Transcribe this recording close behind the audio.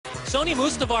Sonny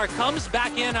Mustavar comes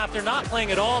back in after not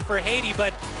playing at all for Haiti,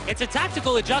 but it's a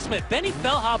tactical adjustment. Benny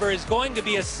Feilhaber is going to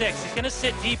be a 6. He's going to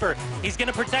sit deeper. He's going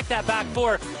to protect that back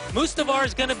 4. Mustavar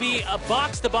is going to be a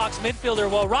box-to-box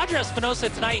midfielder, while Roger Espinosa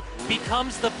tonight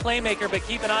becomes the playmaker, but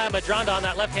keep an eye on Madranda on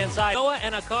that left-hand side. Noah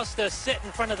and Acosta sit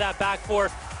in front of that back 4,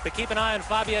 but keep an eye on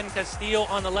Fabian Castillo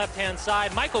on the left-hand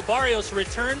side. Michael Barrios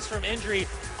returns from injury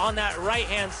on that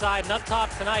right-hand side, and up top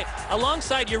tonight,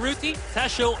 alongside Urruti,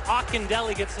 Tesho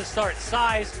Akindele gets the start.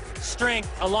 Size, strength,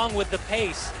 along with the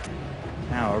pace.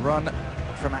 Now a run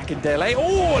from Akindele.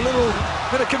 Oh, a little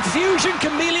bit of confusion.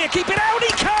 Can Melia keep it out? He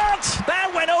can't!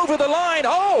 That went over the line.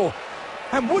 Oh!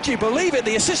 And would you believe it,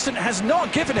 the assistant has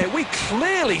not given it. We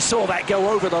clearly saw that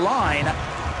go over the line.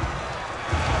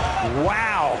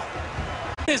 Wow.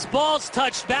 His ball's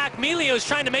touched back. Melio's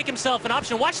trying to make himself an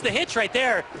option. Watch the hitch right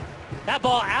there. That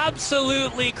ball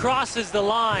absolutely crosses the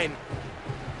line.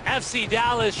 FC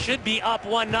Dallas should be up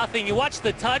 1-0. You watch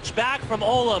the touch back from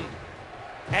Olam.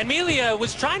 And Melia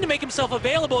was trying to make himself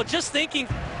available, just thinking.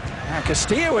 Now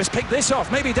Castillo has picked this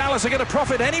off. Maybe Dallas are going to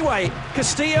profit anyway.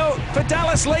 Castillo for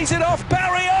Dallas lays it off.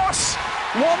 Barrios!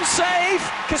 One save.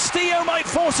 Castillo might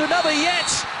force another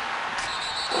yet.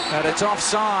 But it's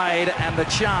offside, and the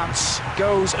chance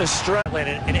goes astray.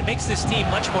 And it makes this team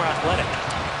much more athletic.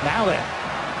 Now then,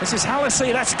 this is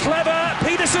Hallisey. That's clever.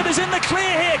 Peterson is in the clear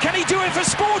here. Can he do it for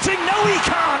Sporting? No, he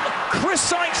can't. Chris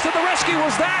Sykes to the rescue.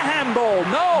 Was that handball?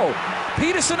 No.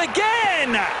 Peterson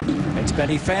again. It's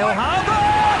Benny Feilhaber.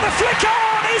 The flick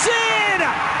on is in.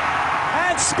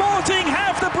 And Sporting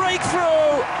have the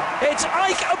breakthrough. It's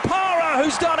Ike Opara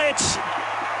who's done it.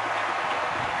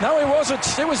 No, it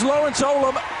wasn't. It was Lawrence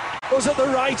Olam. Was at the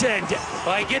right end.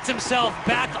 Well, he gets himself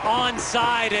back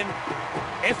onside, and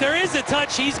if there is a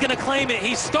touch, he's going to claim it.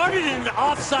 He started in an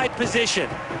offside position.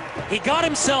 He got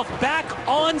himself back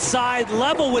onside,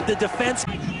 level with the defense.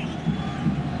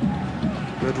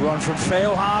 Good run from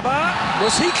Feilhaber.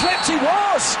 Was he clipped? He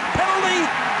was. Penalty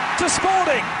to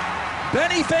Sporting.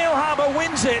 Benny Feilhaber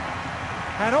wins it.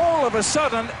 And all of a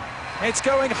sudden, it's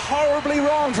going horribly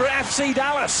wrong for FC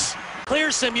Dallas.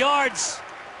 Clears some yards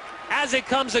as it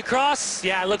comes across.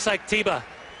 Yeah, it looks like Tiba.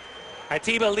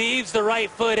 Atiba leaves the right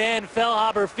foot in.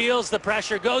 Feilhaber feels the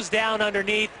pressure, goes down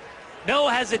underneath. No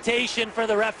hesitation for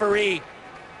the referee.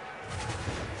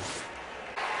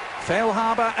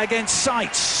 Feilhaber against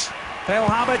Sykes.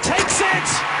 Feilhaber takes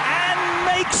it and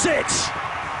makes it.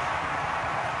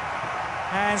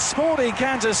 And Sporting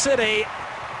Kansas City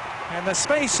in the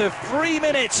space of 3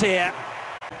 minutes here.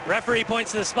 Referee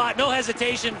points to the spot, no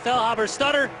hesitation. Feilhaber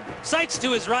stutter, Sykes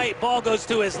to his right, ball goes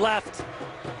to his left.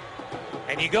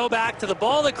 And you go back to the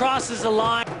ball that crosses the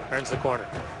line. Turns the corner.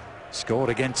 Scored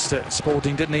against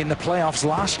Sporting, didn't he, in the playoffs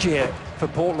last year for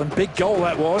Portland. Big goal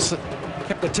that was.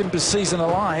 Kept the Timbers season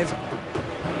alive.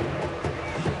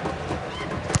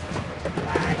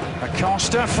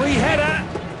 Acosta, free header.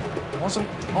 Wasn't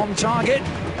on target,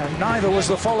 and neither was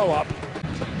the follow-up.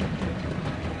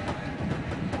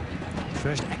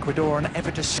 First Ecuadorian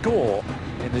ever to score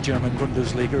in the German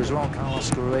Bundesliga as well. Carlos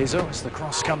Gruezo as the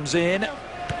cross comes in.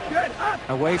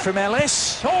 Away from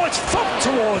Ellis. Oh, it's thumped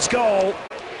towards goal.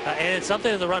 And it's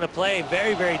something in the run of play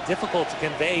very, very difficult to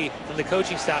convey from the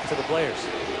coaching staff to the players.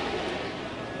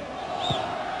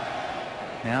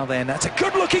 Now then, that's a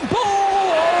good-looking ball.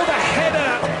 Oh, the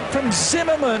header from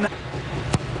Zimmerman. And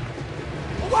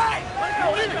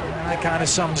that kind of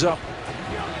sums up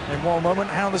in one moment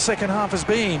how the second half has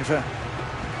been for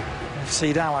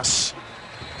FC Dallas.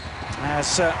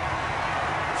 As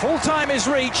full time is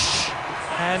reached,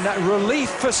 and relief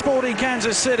for Sporting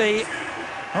Kansas City.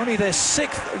 Only their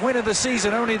 6th win of the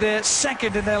season, only their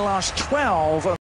 2nd in their last 12.